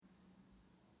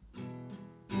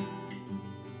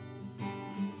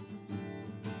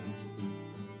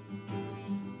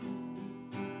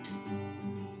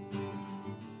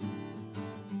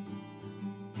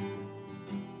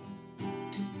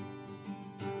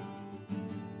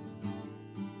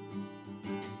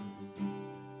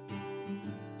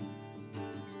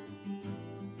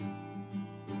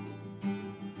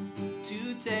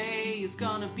Today is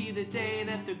gonna be the day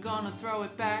that they're gonna throw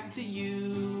it back to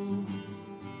you.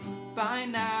 By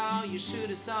now you should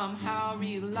have somehow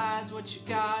realized what you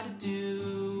gotta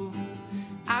do.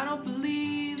 I don't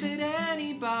believe that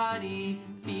anybody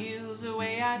feels the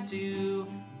way I do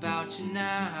about you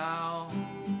now.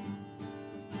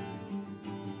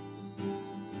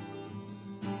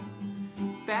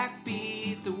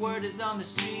 Backbeat, the word is on the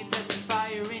street that the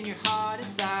fire in your heart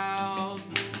is out.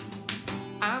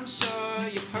 I'm sure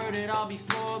you've heard it all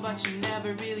before, but you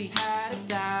never really had a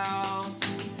doubt.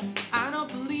 I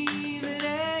don't believe that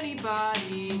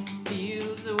anybody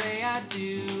feels the way I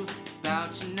do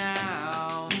about you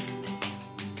now.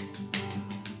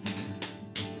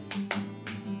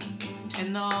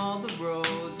 And all the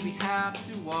roads we have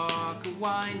to walk are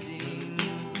winding,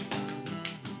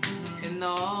 and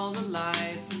all the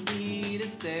lights that lead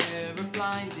us there are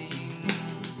blinding.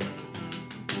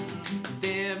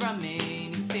 There are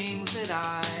many things that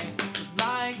I would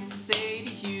like to say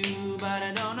to you, but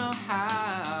I don't know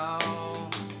how.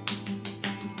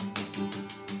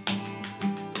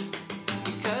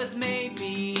 Because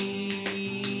maybe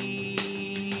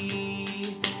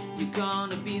you're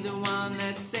gonna be the one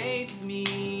that saves me.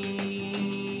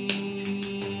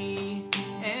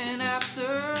 And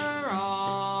after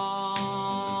all,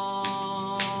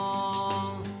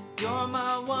 you're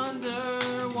my Wonderwall.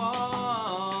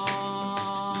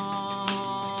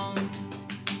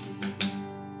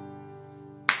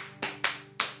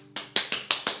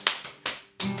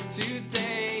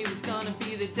 Today was gonna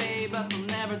be the day, but they'll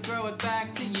never throw it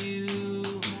back to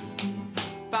you.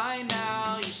 By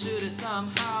now you should have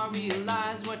somehow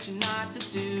realized what you're not to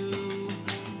do.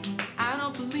 I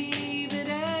don't believe that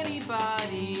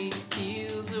anybody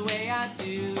feels the way I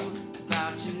do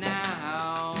about you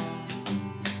now.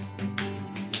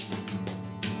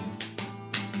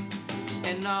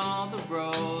 And all the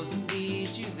roads that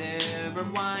lead you there are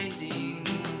winding,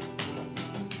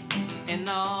 and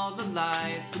all the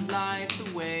lights that light the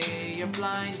way are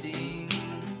blinding.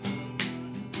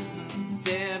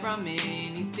 There are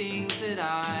many things that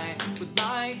I would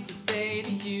like to say to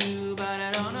you, but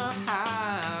I don't know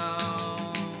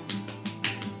how.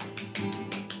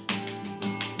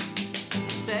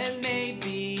 I said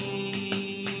maybe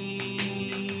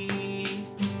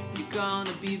you're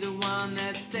gonna be the one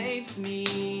that saves me.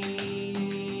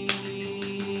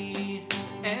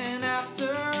 And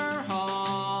after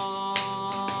all,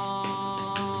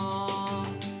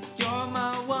 you're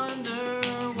my Wonderwall.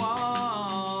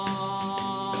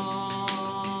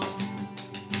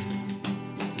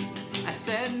 I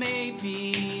said maybe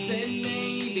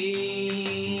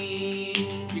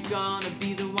you're gonna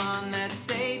be the one that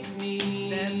saves me.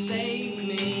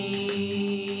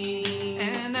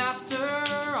 And after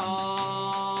all,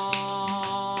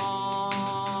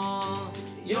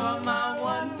 you're my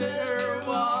Wonderwall.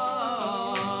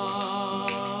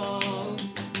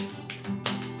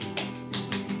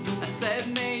 I said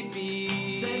maybe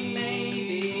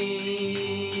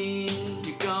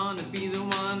you're gonna be the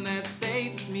one that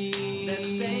saves me.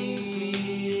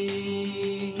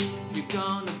 You're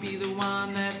gonna be the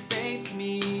one that saves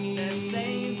me.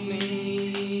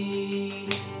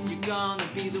 You're gonna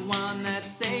be the one that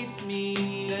saves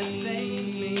me.